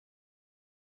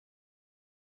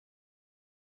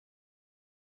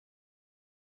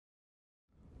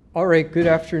All right, good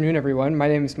afternoon, everyone. My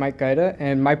name is Mike Gajda,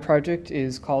 and my project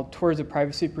is called Towards a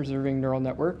Privacy-Preserving Neural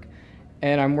Network,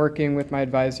 and I'm working with my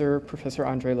advisor, Professor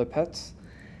Andre Lepetz.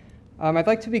 I'd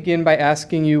like to begin by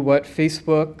asking you what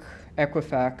Facebook,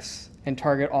 Equifax, and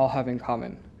Target all have in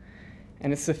common.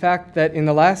 And it's the fact that in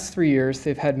the last 3 years,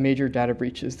 they've had major data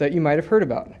breaches that you might have heard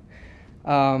about.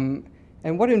 And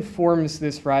what informs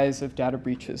this rise of data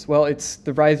breaches? Well, it's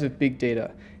the rise of big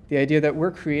data. The idea that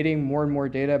we're creating more and more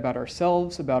data about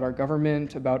ourselves, about our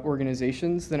government, about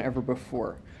organizations than ever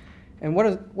before. And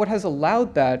what has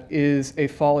allowed that is a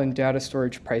fall in data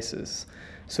storage prices.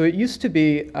 So it used to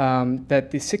be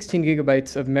that the 16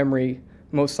 gigabytes of memory,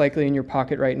 most likely in your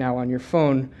pocket right now on your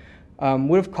phone,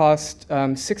 would have cost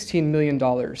 $16 million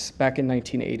back in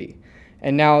 1980.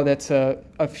 And now that's a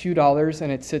few dollars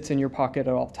and it sits in your pocket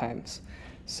at all times.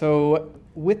 So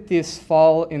with this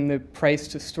fall in the price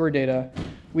to store data,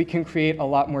 we can create a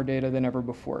lot more data than ever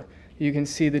before. You can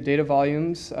see the data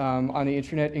volumes on the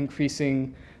internet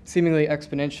increasing seemingly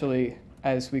exponentially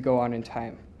as we go on in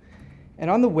time. And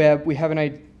on the web, we have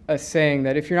a saying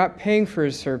that if you're not paying for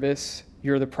a service,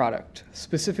 you're the product.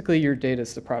 Specifically, your data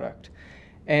is the product.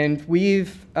 And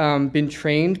we've been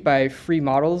trained by free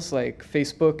models like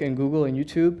Facebook and Google and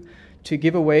YouTube to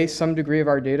give away some degree of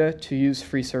our data to use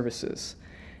free services.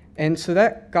 And so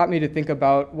that got me to think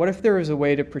about, what if there was a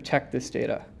way to protect this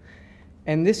data?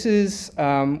 And this is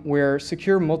where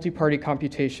secure multi-party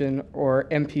computation, or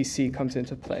MPC, comes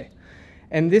into play.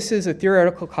 And this is a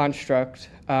theoretical construct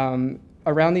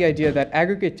around the idea that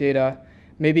aggregate data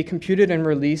may be computed and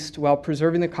released while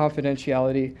preserving the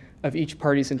confidentiality of each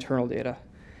party's internal data.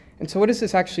 And so what does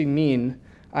this actually mean?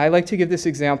 I like to give this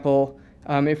example.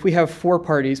 If we have 4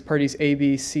 parties, parties A,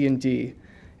 B, C, and D,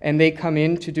 and they come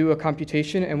in to do a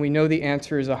computation, and we know the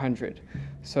answer is 100.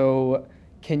 So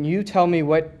can you tell me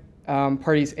what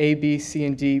parties A, B, C,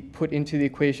 and D put into the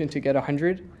equation to get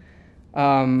 100?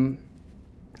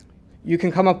 You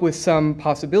can come up with some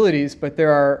possibilities, but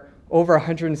there are over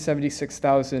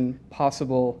 176,000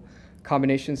 possible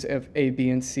combinations of A, B,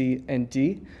 and C, and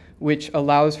D, which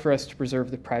allows for us to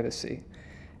preserve the privacy.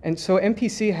 And so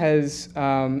MPC has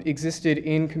existed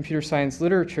in computer science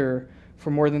literature for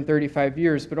more than 35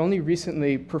 years, but only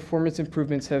recently performance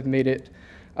improvements have made it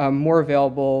more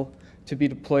available to be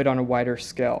deployed on a wider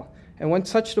scale. And one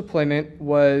such deployment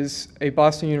was a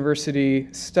Boston University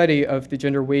study of the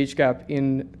gender wage gap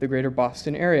in the greater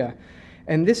Boston area.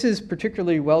 And this is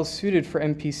particularly well suited for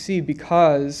MPC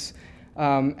because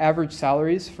average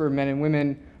salaries for men and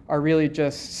women are really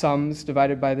just sums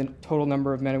divided by the total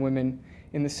number of men and women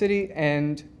in the city.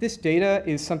 And this data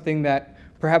is something that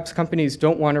perhaps companies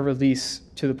don't want to release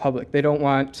to the public. They don't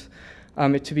want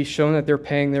it to be shown that they're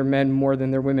paying their men more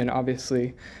than their women,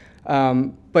 obviously.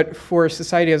 But for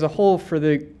society as a whole, for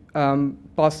the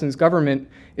Boston's government,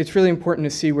 it's really important to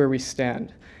see where we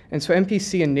stand. And so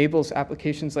MPC enables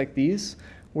applications like these,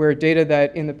 where data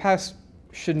that in the past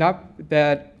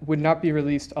would not be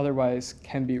released otherwise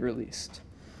can be released.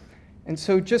 And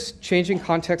so just changing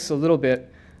context a little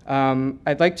bit,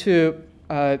 I'd like to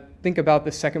think about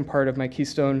the second part of my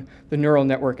keystone, the neural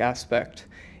network aspect.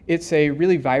 It's a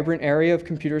really vibrant area of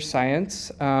computer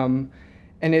science, and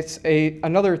it's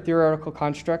another theoretical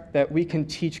construct that we can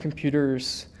teach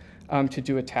computers to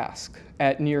do a task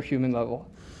at near human level.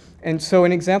 And so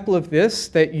an example of this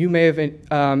that you may have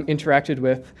interacted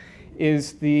with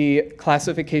is the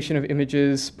classification of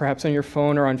images, perhaps on your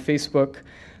phone or on Facebook,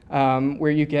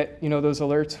 where you get those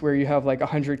alerts where you have like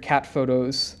 100 cat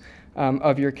photos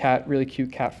of your cat, really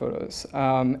cute cat photos.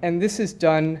 And this is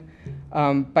done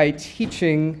by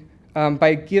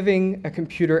giving a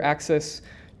computer access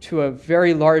to a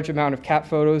very large amount of cat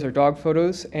photos or dog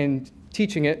photos and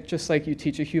teaching it just like you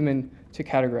teach a human to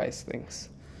categorize things.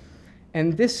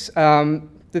 And this,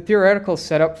 the theoretical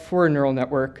setup for a neural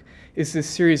network is this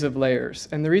series of layers.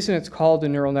 And the reason it's called a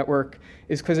neural network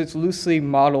is because it's loosely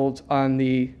modeled on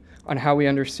how we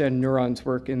understand neurons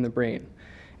work in the brain.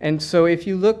 And so if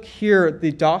you look here,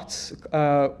 the dots,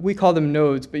 we call them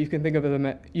nodes, but you can think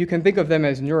of them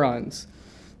as neurons.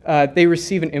 They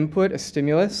receive an input, a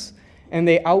stimulus, and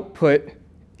they output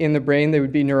in the brain. They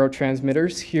would be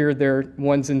neurotransmitters. Here they're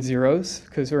ones and zeros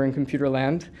because we're in computer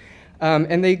land.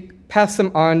 And they pass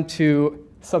them on to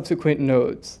subsequent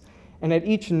nodes. And at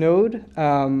each node,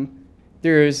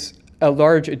 there's a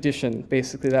large addition,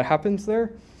 basically, that happens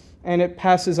there. And it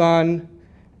passes on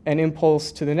an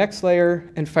impulse to the next layer,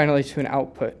 and finally to an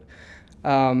output.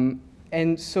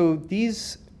 And so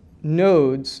these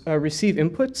nodes receive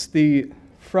inputs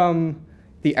from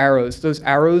the arrows. Those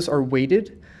arrows are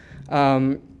weighted.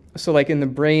 So like in the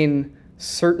brain,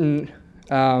 certain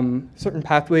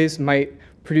pathways might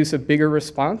produce a bigger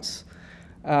response.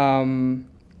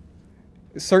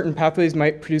 Certain pathways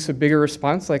might produce a bigger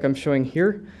response, like I'm showing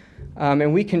here.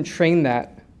 And we can train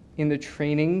that in the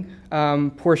training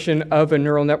portion of a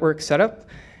neural network setup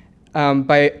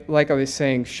by, like I was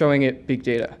saying, showing it big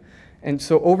data. And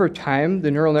so over time, the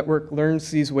neural network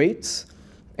learns these weights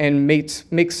and makes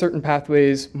certain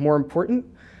pathways more important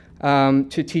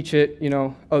to teach it,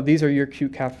 oh, these are your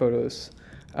cute cat photos.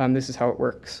 This is how it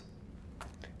works.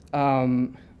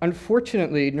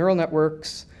 Unfortunately, neural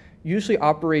networks usually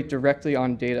operate directly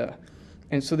on data.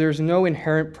 And so there's no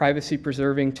inherent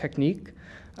privacy-preserving technique.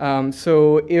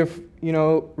 So if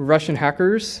Russian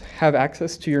hackers have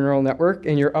access to your neural network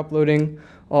and you're uploading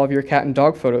all of your cat and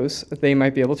dog photos, they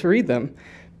might be able to read them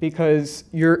because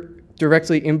you're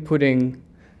directly inputting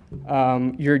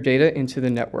your data into the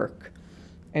network.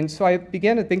 And so I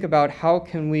began to think about how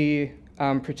can we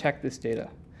protect this data.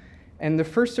 And the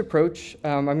first approach,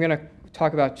 I'm going to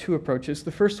talk about two approaches.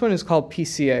 The first one is called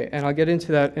PCA, and I'll get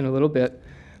into that in a little bit.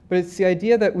 But it's the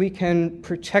idea that we can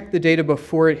protect the data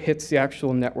before it hits the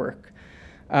actual network.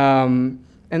 And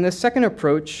the second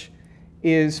approach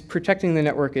is protecting the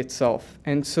network itself.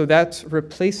 And so that's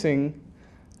replacing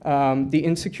the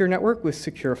insecure network with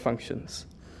secure functions.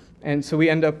 And so we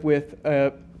end up with,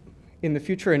 in the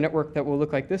future, a network that will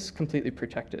look like this, completely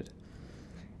protected.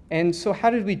 And so how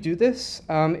did we do this?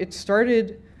 It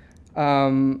started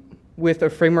with a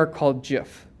framework called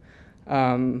GIF.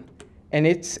 And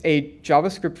it's a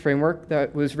JavaScript framework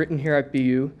that was written here at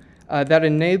BU that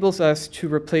enables us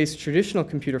to replace traditional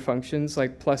computer functions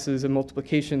like pluses and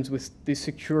multiplications with the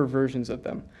secure versions of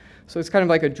them. So it's kind of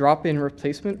like a drop-in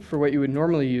replacement for what you would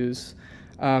normally use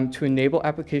to enable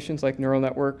applications like neural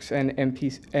networks and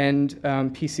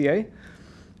PCA.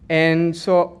 And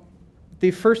so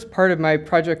the first part of my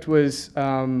project was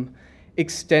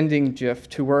extending GIF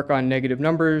to work on negative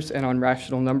numbers and on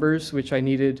rational numbers, which I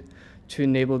needed to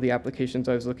enable the applications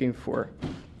I was looking for.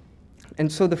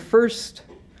 And so the first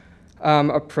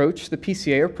approach, the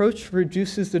PCA approach,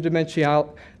 reduces the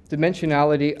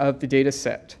dimensionality of the data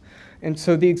set. And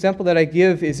so the example that I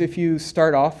give is if you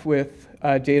start off with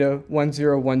data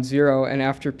 1010 and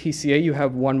after PCA you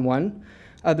have 11,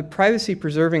 the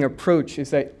privacy-preserving approach is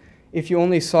that if you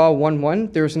only saw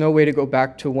 11, there's no way to go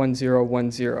back to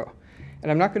 1010.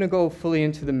 And I'm not going to go fully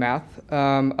into the math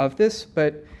of this,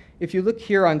 but if you look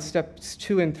here on steps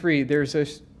 2 and 3, there's a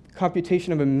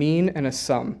computation of a mean and a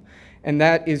sum. And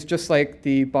that is just like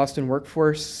the Boston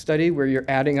workforce study where you're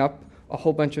adding up a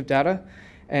whole bunch of data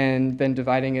and then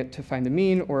dividing it to find the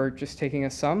mean or just taking a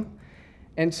sum.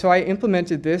 And so I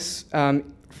implemented this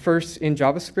first in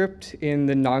JavaScript in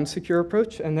the non-secure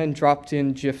approach and then dropped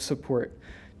in GIF support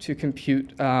to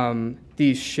compute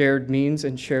these shared means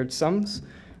and shared sums,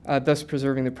 thus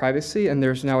preserving the privacy. And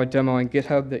there's now a demo on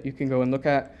GitHub that you can go and look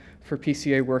at for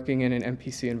PCA working in an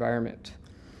MPC environment.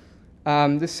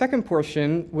 The second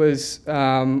portion was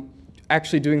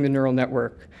actually doing the neural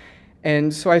network.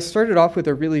 And so I started off with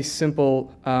a really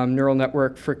simple neural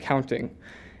network for counting.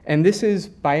 And this is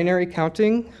binary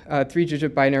counting,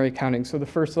 3-digit binary counting. So the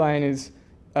first line is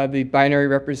the binary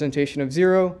representation of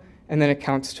 0, and then it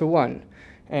counts to 1.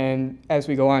 And as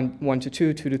we go on, 1 to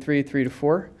 2, 2 to 3, 3 to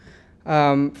 4.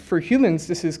 For humans,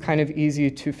 this is kind of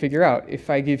easy to figure out. If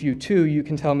I give you 2, you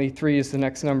can tell me 3 is the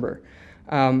next number.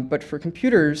 But for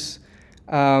computers,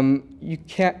 you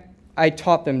can't. I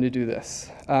taught them to do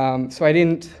this. So I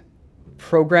didn't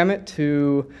program it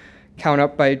to count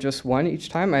up by just 1 each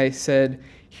time. I said,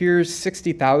 here's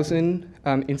 60,000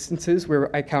 instances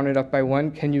where I counted up by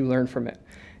 1. Can you learn from it?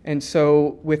 And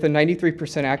so with a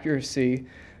 93% accuracy,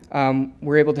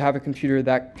 we're able to have a computer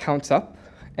that counts up.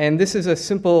 And this is a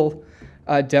simple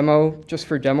demo, just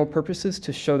for demo purposes,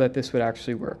 to show that this would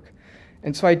actually work.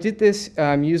 And so I did this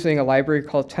using a library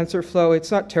called TensorFlow. It's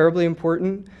not terribly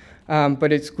important,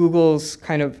 but it's Google's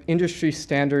kind of industry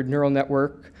standard neural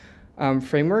network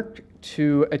framework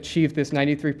to achieve this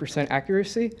 93%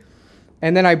 accuracy.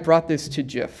 And then I brought this to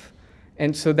GIF.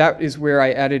 And so that is where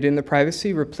I added in the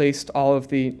privacy, replaced all of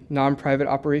the non-private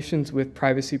operations with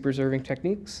privacy-preserving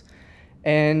techniques.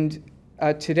 And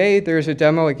today, there's a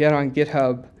demo, again, on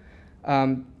GitHub,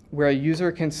 where a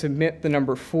user can submit the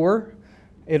number 4.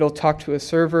 It'll talk to a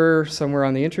server somewhere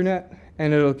on the internet,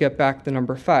 and it'll get back the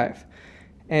number 5.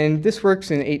 And this works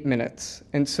in 8 minutes.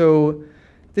 And so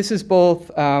this is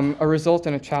both a result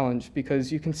and a challenge,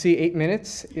 because you can see 8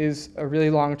 minutes is a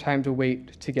really long time to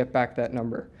wait to get back that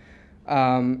number.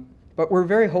 But we're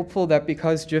very hopeful that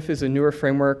because GIF is a newer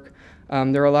framework,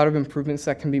 there are a lot of improvements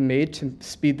that can be made to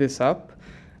speed this up.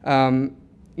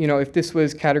 If this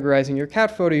was categorizing your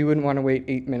cat photo, you wouldn't want to wait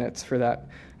 8 minutes for that.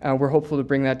 We're hopeful to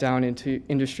bring that down into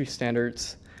industry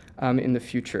standards in the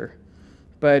future.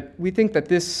 But we think that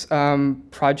this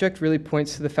project really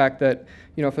points to the fact that,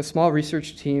 if a small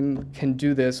research team can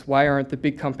do this, why aren't the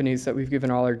big companies that we've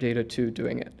given all our data to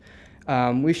doing it?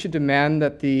 We should demand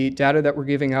that the data that we're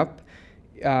giving up,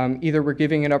 either we're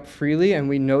giving it up freely and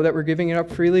we know that we're giving it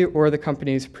up freely, or the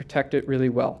companies protect it really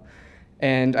well.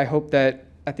 And I hope that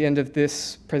at the end of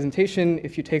this presentation,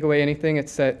 if you take away anything,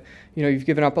 it's that you've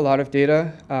given up a lot of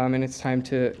data and it's time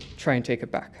to try and take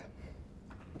it back.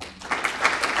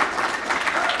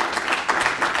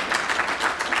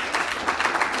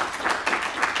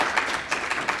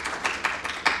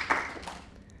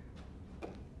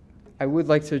 I would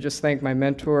like to just thank my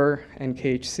mentor and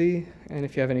KHC, and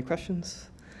if you have any questions.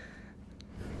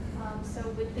 So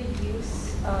with the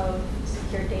use of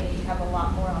secure data, you have a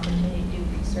lot more opportunity to do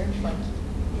research, like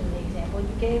in the example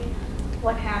you gave.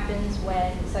 What happens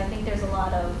when, so I think there's a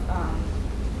lot of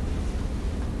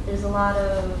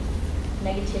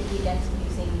negativity against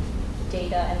using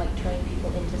data and like turning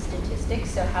people into statistics.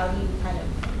 So how do you kind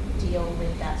of deal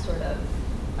with that sort of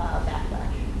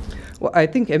backlash? Well, I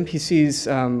think MPC is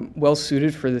well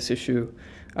suited for this issue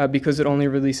because it only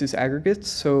releases aggregates.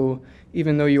 So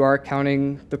even though you are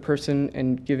counting the person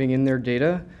and giving in their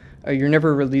data, you're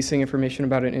never releasing information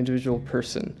about an individual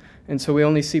person. And so we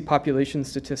only see population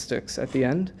statistics at the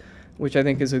end, which I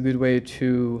think is a good way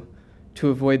to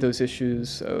avoid those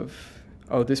issues of,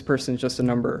 oh, this person's just a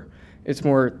number. It's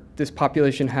more, this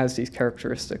population has these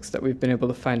characteristics that we've been able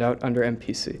to find out under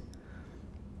MPC.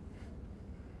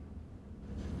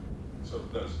 So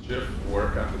does GIF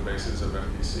work on the basis of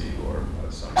MPC or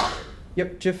some other?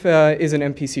 Yep, GIF is an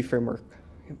MPC framework.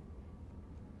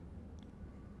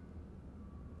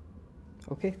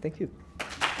 Okay, thank you.